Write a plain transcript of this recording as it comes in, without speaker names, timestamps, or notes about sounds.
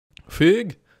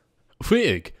Fig?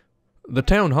 Fig! The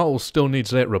town hall still needs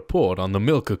that report on the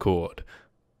milk accord.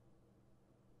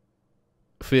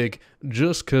 Fig,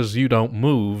 just 'cause you don't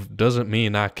move doesn't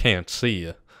mean I can't see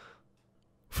you.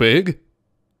 Fig?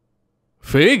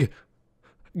 Fig?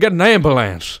 Get an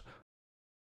ambulance!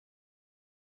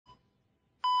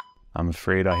 I'm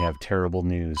afraid I have terrible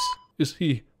news. Is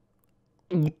he...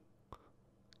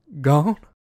 gone?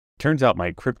 Turns out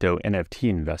my crypto NFT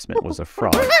investment was a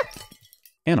fraud.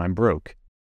 And I'm broke.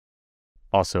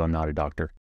 Also, I'm not a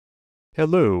doctor.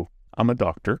 Hello, I'm a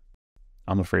doctor.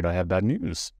 I'm afraid I have bad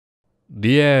news. Do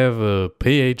you have a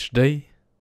PhD?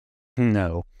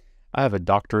 No, I have a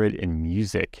doctorate in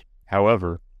music.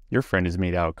 However, your friend is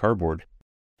made out of cardboard.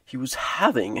 He was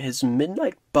having his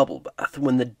midnight bubble bath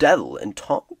when the devil and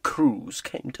Tom Cruise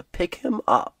came to pick him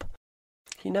up.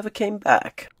 He never came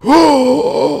back.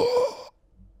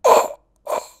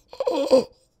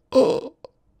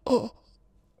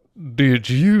 Did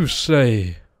you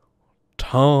say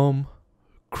Tom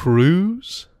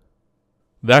Cruise?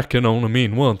 That can only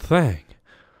mean one thing.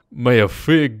 May a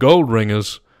Fig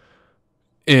Goldringer's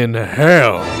in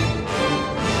hell.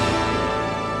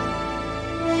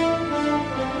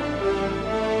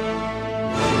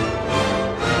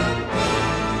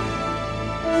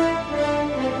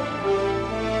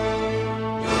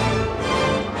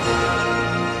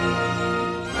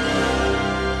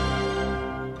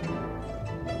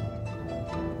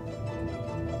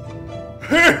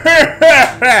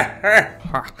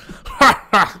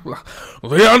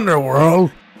 The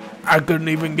Underworld? I couldn't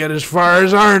even get as far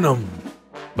as Arnhem.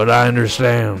 But I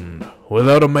understand.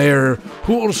 Without a mayor,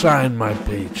 who'll sign my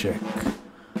paycheck?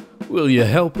 Will you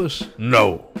help us?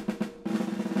 No.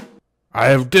 I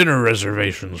have dinner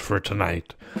reservations for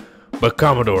tonight, but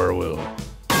Commodore will.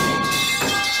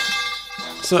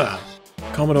 Sir,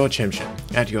 Commodore Chimchim,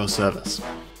 at your service.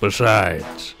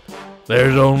 Besides,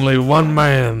 there's only one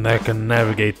man that can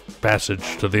navigate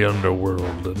passage to the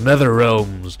underworld, nether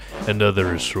realms, and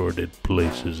other assorted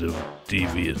places of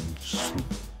deviance.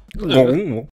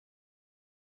 Oh.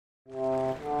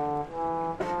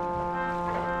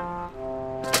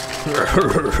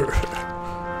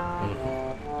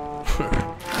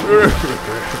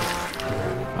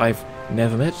 I've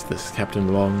never met this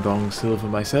Captain Long Dong Silver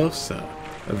myself, sir,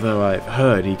 though I've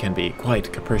heard he can be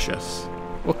quite capricious.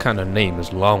 What kind of name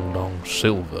is Long Dong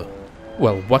Silver?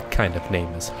 Well, what kind of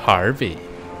name is Harvey?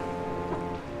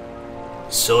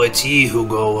 So it's ye who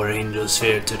go where angels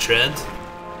fear to tread?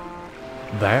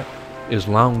 That is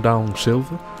Long Dong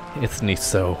Silver? Isn't he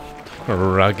so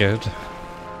rugged?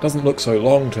 Doesn't look so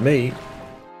long to me.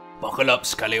 Buckle up,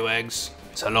 scallywags.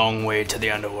 It's a long way to the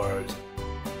underworld.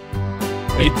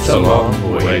 It's a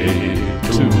long way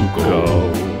to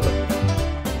go.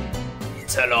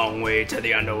 It's a long way to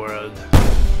the underworld.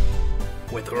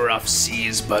 With rough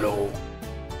seas below.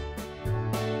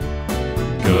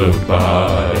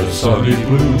 Goodbye, sunny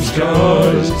blue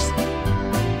skies.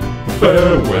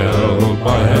 Farewell,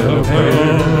 my head of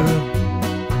hair.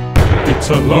 It's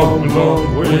a long,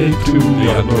 long way to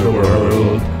the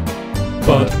underworld,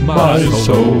 but my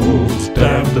soul's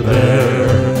damned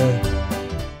there.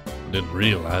 Didn't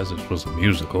realize this was a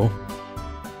musical.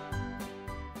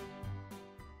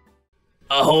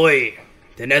 Ahoy!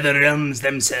 The nether realms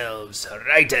themselves,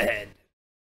 right ahead.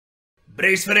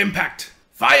 Brace for impact!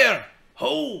 Fire!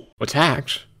 Ho!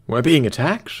 Attacked? We're being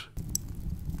attacked?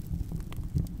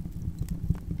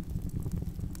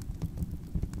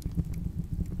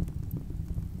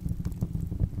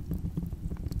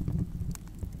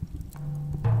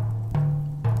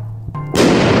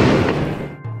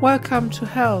 Welcome to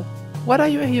hell. What are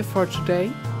you here for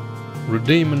today?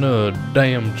 Redeeming a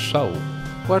damned soul.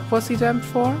 What was he damned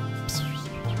for?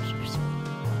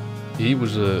 He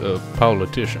was a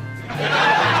politician.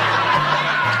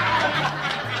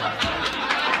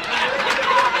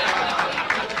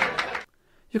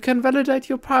 You can validate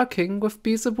your parking with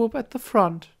Beelzebub at the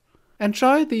front.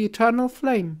 Enjoy the eternal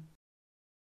flame.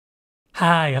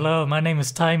 Hi, hello, my name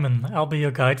is Timon. I'll be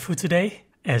your guide for today.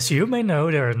 As you may know,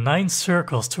 there are 9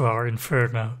 circles to our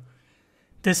inferno.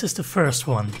 This is the first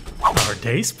one, our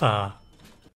day spa.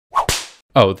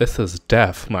 Oh, this is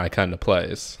deaf, my kind of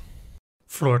place.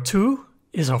 Floor 2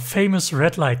 is our famous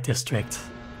red light district.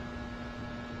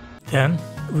 Then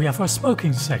we have our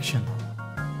smoking section,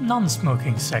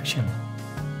 non-smoking section,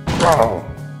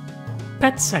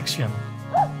 pet section,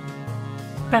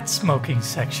 pet smoking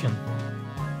section.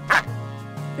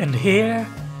 And here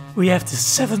we have the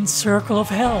 7th circle of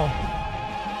hell.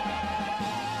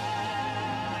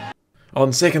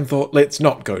 On second thought, let's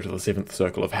not go to the 7th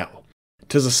circle of hell.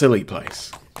 'Tis a silly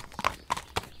place.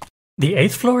 The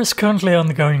 8th floor is currently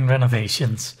undergoing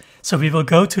renovations, so we will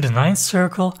go to the 9th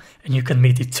circle and you can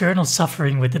meet eternal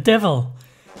suffering with the devil.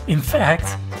 In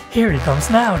fact, here he comes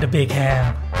now, the big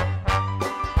ham.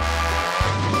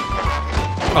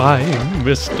 I'm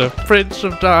Mr. Prince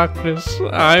of Darkness.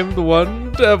 I'm the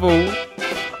one devil.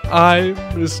 I'm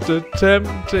Mr.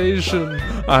 Temptation.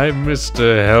 I'm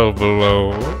Mr. Hell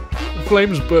Below.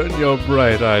 Flames burn your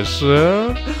bright eyes,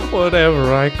 sir.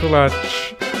 Whatever I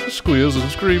clutch, squeals and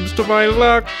screams to my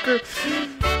luck.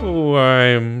 Oh,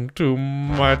 I'm too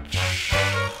much.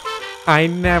 I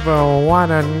never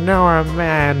wanna know a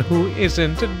man who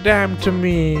isn't damned to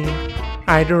me.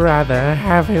 I'd rather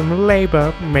have him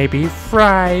labor, maybe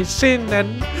fry, sin,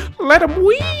 and let him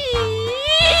wheeze.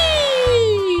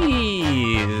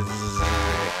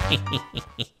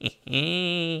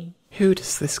 Who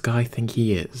does this guy think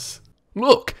he is?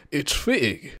 Look, it's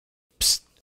Fig. Psst.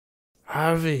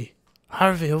 Harvey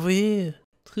over here.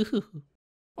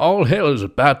 All hell is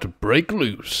about to break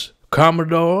loose.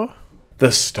 Commodore?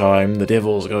 This time the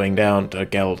devil's going down to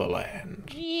Gelderland.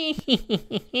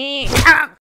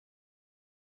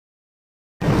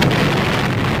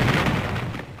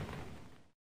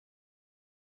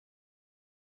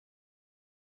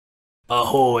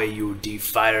 Ahoy, you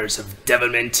defilers of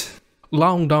devilment!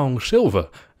 Long Dong Silver,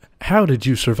 how did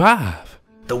you survive?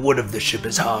 The wood of the ship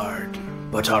is hard,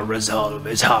 but our resolve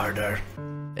is harder.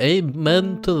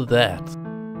 Amen to that.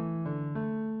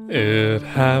 It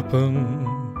happened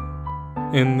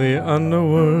in the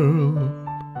underworld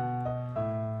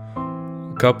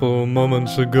a couple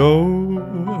moments ago.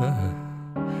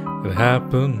 It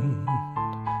happened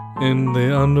in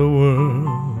the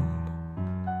underworld.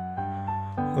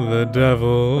 The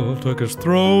devil took his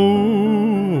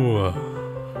throw.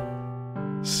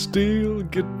 Steel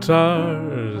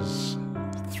guitars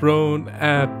thrown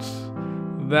at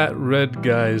that red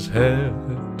guy's head.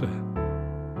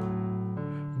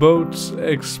 Boats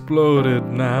exploded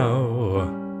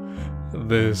now.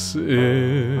 This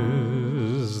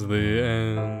is the end.